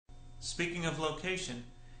Speaking of location,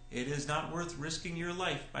 it is not worth risking your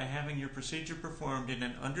life by having your procedure performed in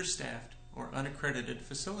an understaffed or unaccredited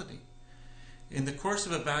facility. In the course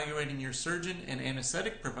of evaluating your surgeon and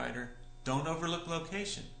anesthetic provider, don't overlook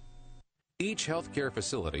location. Each healthcare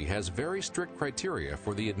facility has very strict criteria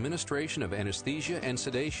for the administration of anesthesia and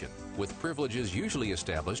sedation, with privileges usually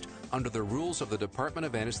established under the rules of the Department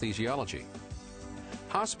of Anesthesiology.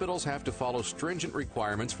 Hospitals have to follow stringent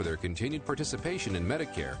requirements for their continued participation in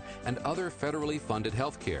Medicare and other federally funded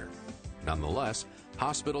health care. Nonetheless,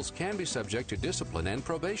 hospitals can be subject to discipline and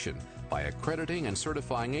probation by accrediting and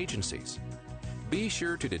certifying agencies. Be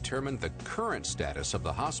sure to determine the current status of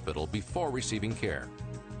the hospital before receiving care.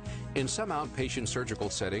 In some outpatient surgical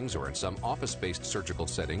settings or in some office-based surgical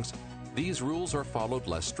settings, these rules are followed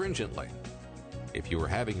less stringently. If you are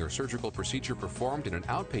having your surgical procedure performed in an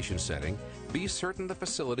outpatient setting, be certain the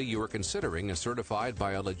facility you are considering is certified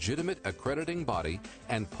by a legitimate accrediting body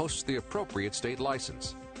and posts the appropriate state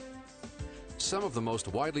license. Some of the most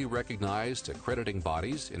widely recognized accrediting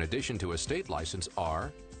bodies, in addition to a state license,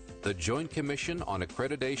 are the Joint Commission on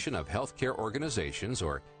Accreditation of Healthcare Organizations,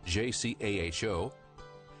 or JCAHO,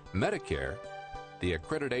 Medicare, the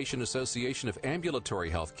Accreditation Association of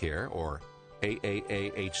Ambulatory Healthcare, or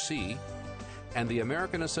AAAHC, and the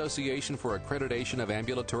American Association for Accreditation of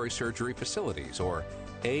Ambulatory Surgery Facilities, or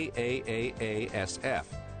AAAASF.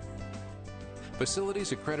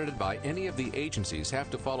 Facilities accredited by any of the agencies have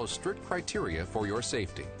to follow strict criteria for your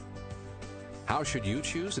safety. How should you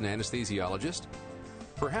choose an anesthesiologist?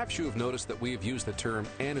 Perhaps you have noticed that we have used the term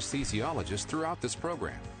anesthesiologist throughout this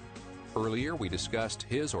program. Earlier, we discussed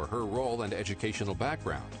his or her role and educational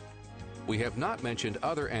background. We have not mentioned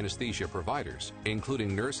other anesthesia providers,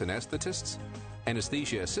 including nurse anesthetists,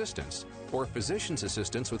 anesthesia assistants, or physician's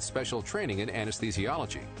assistants with special training in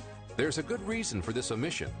anesthesiology. There's a good reason for this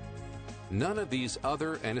omission. None of these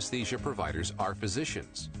other anesthesia providers are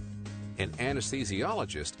physicians. An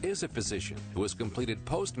anesthesiologist is a physician who has completed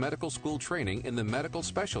post-medical school training in the medical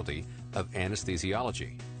specialty of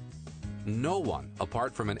anesthesiology. No one,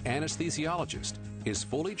 apart from an anesthesiologist, is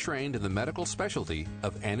fully trained in the medical specialty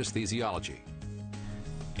of anesthesiology.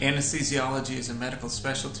 Anesthesiology is a medical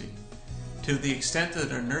specialty. To the extent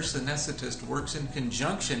that a nurse anesthetist works in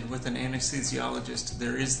conjunction with an anesthesiologist,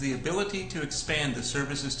 there is the ability to expand the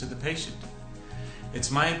services to the patient. It's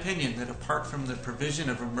my opinion that apart from the provision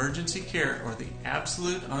of emergency care or the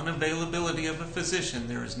absolute unavailability of a physician,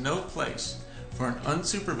 there is no place for an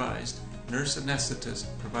unsupervised nurse anesthetist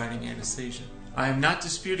providing anesthesia. I am not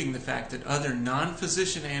disputing the fact that other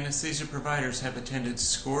non-physician anesthesia providers have attended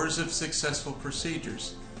scores of successful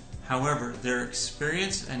procedures. However, their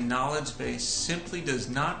experience and knowledge base simply does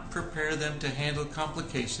not prepare them to handle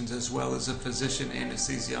complications as well as a physician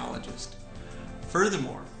anesthesiologist.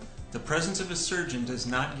 Furthermore, the presence of a surgeon does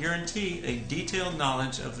not guarantee a detailed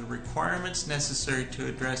knowledge of the requirements necessary to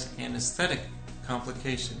address anesthetic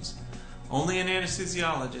complications. Only an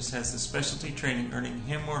anesthesiologist has the specialty training earning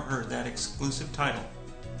him or her that exclusive title.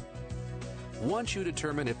 Once you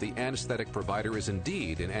determine if the anesthetic provider is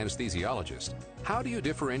indeed an anesthesiologist, how do you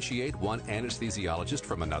differentiate one anesthesiologist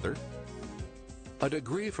from another? A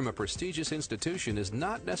degree from a prestigious institution is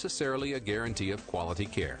not necessarily a guarantee of quality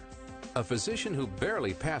care. A physician who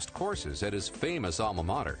barely passed courses at his famous alma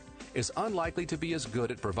mater is unlikely to be as good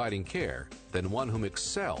at providing care than one whom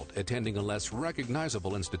excelled attending a less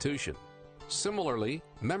recognizable institution. Similarly,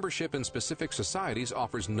 membership in specific societies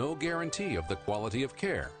offers no guarantee of the quality of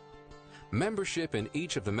care. Membership in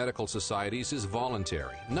each of the medical societies is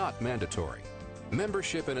voluntary, not mandatory.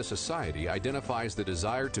 Membership in a society identifies the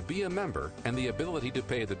desire to be a member and the ability to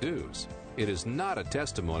pay the dues. It is not a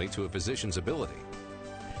testimony to a physician's ability.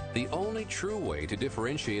 The only true way to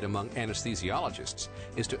differentiate among anesthesiologists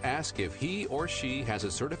is to ask if he or she has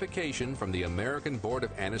a certification from the American Board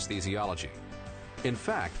of Anesthesiology. In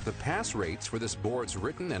fact, the pass rates for this board's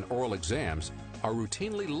written and oral exams are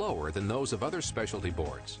routinely lower than those of other specialty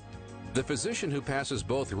boards. The physician who passes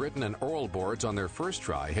both written and oral boards on their first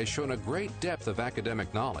try has shown a great depth of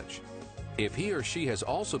academic knowledge. If he or she has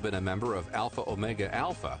also been a member of Alpha Omega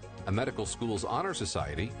Alpha, a medical school's honor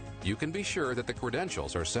society, you can be sure that the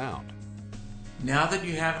credentials are sound. Now that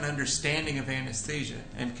you have an understanding of anesthesia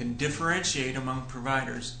and can differentiate among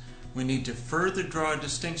providers, we need to further draw a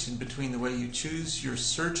distinction between the way you choose your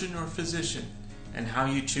surgeon or physician and how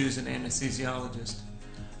you choose an anesthesiologist.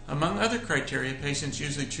 Among other criteria, patients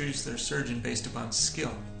usually choose their surgeon based upon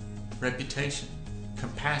skill, reputation,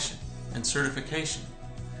 compassion, and certification.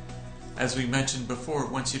 As we mentioned before,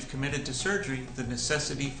 once you've committed to surgery, the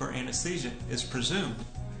necessity for anesthesia is presumed.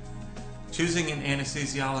 Choosing an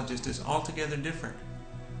anesthesiologist is altogether different.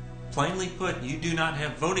 Plainly put, you do not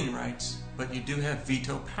have voting rights, but you do have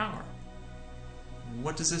veto power.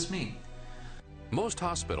 What does this mean? Most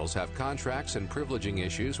hospitals have contracts and privileging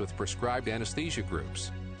issues with prescribed anesthesia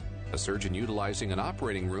groups. A surgeon utilizing an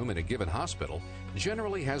operating room in a given hospital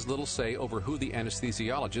generally has little say over who the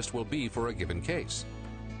anesthesiologist will be for a given case.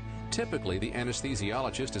 Typically, the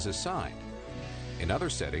anesthesiologist is assigned. In other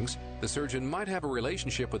settings, the surgeon might have a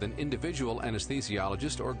relationship with an individual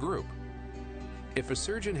anesthesiologist or group. If a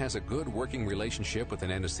surgeon has a good working relationship with an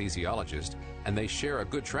anesthesiologist and they share a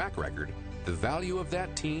good track record, the value of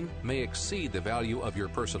that team may exceed the value of your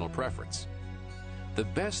personal preference. The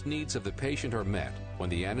best needs of the patient are met when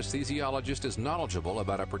the anesthesiologist is knowledgeable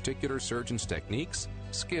about a particular surgeon's techniques,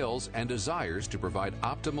 skills, and desires to provide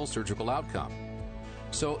optimal surgical outcome.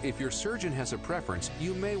 So if your surgeon has a preference,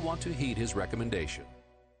 you may want to heed his recommendation.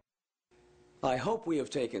 I hope we have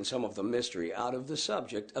taken some of the mystery out of the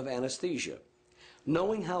subject of anesthesia.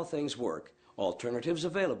 Knowing how things work, alternatives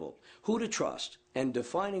available, who to trust, and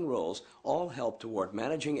defining roles all help toward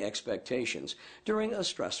managing expectations during a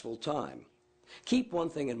stressful time. Keep one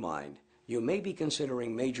thing in mind. You may be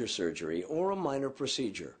considering major surgery or a minor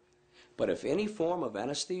procedure. But if any form of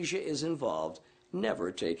anesthesia is involved,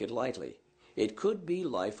 never take it lightly. It could be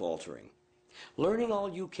life-altering. Learning all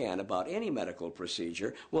you can about any medical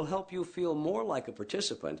procedure will help you feel more like a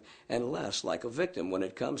participant and less like a victim when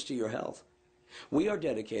it comes to your health. We are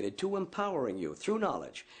dedicated to empowering you through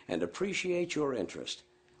knowledge and appreciate your interest.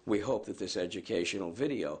 We hope that this educational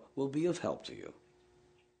video will be of help to you.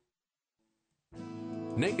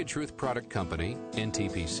 Naked Truth Product Company,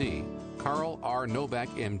 NTPC, Carl R. Novak,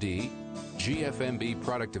 MD, GFMB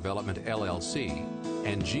Product Development, LLC,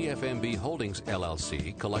 and GFMB Holdings,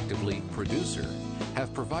 LLC, collectively Producer,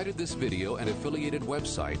 have provided this video and affiliated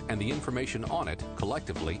website and the information on it,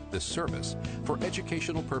 collectively the service, for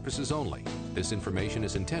educational purposes only. This information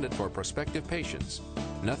is intended for prospective patients.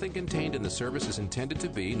 Nothing contained in the service is intended to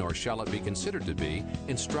be, nor shall it be considered to be,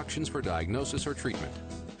 instructions for diagnosis or treatment.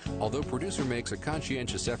 Although Producer makes a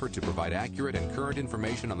conscientious effort to provide accurate and current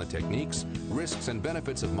information on the techniques, risks, and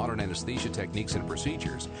benefits of modern anesthesia techniques and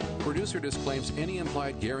procedures, Producer disclaims any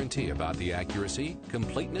implied guarantee about the accuracy,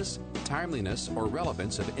 completeness, timeliness, or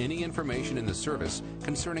relevance of any information in the service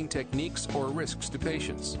concerning techniques or risks to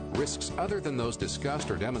patients. Risks other than those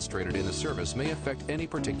discussed or demonstrated in the service may affect any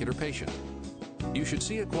particular patient. You should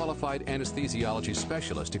see a qualified anesthesiology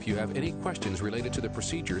specialist if you have any questions related to the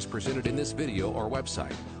procedures presented in this video or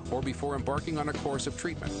website, or before embarking on a course of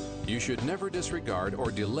treatment. You should never disregard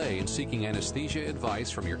or delay in seeking anesthesia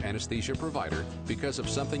advice from your anesthesia provider because of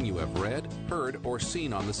something you have read, heard, or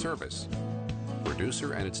seen on the service.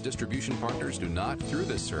 Producer and its distribution partners do not, through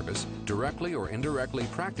this service, directly or indirectly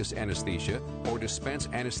practice anesthesia or dispense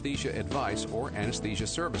anesthesia advice or anesthesia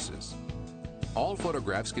services. All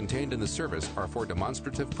photographs contained in the service are for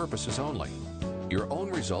demonstrative purposes only. Your own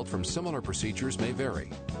result from similar procedures may vary.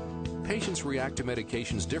 Patients react to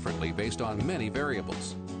medications differently based on many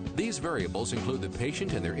variables. These variables include the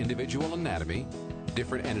patient and their individual anatomy,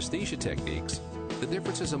 different anesthesia techniques, the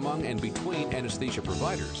differences among and between anesthesia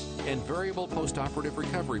providers, and variable postoperative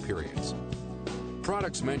recovery periods.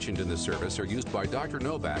 Products mentioned in the service are used by Dr.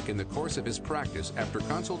 Novak in the course of his practice after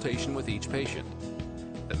consultation with each patient.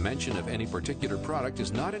 The mention of any particular product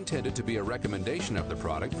is not intended to be a recommendation of the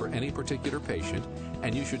product for any particular patient,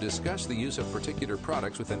 and you should discuss the use of particular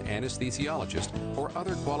products with an anesthesiologist or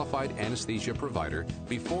other qualified anesthesia provider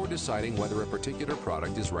before deciding whether a particular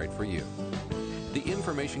product is right for you. The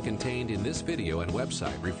information contained in this video and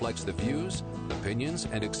website reflects the views, opinions,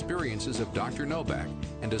 and experiences of Dr. Novak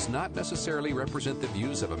and does not necessarily represent the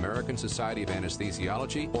views of American Society of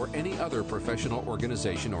Anesthesiology or any other professional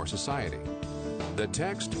organization or society. The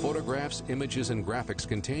text, photographs, images, and graphics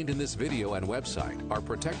contained in this video and website are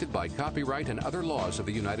protected by copyright and other laws of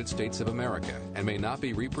the United States of America and may not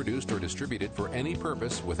be reproduced or distributed for any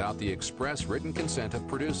purpose without the express written consent of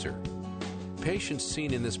Producer. Patients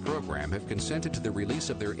seen in this program have consented to the release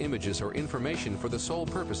of their images or information for the sole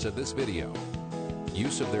purpose of this video.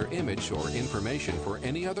 Use of their image or information for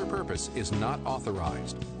any other purpose is not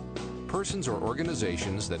authorized. Persons or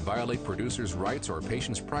organizations that violate Producer's rights or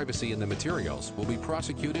patients' privacy in the materials will be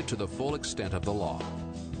prosecuted to the full extent of the law.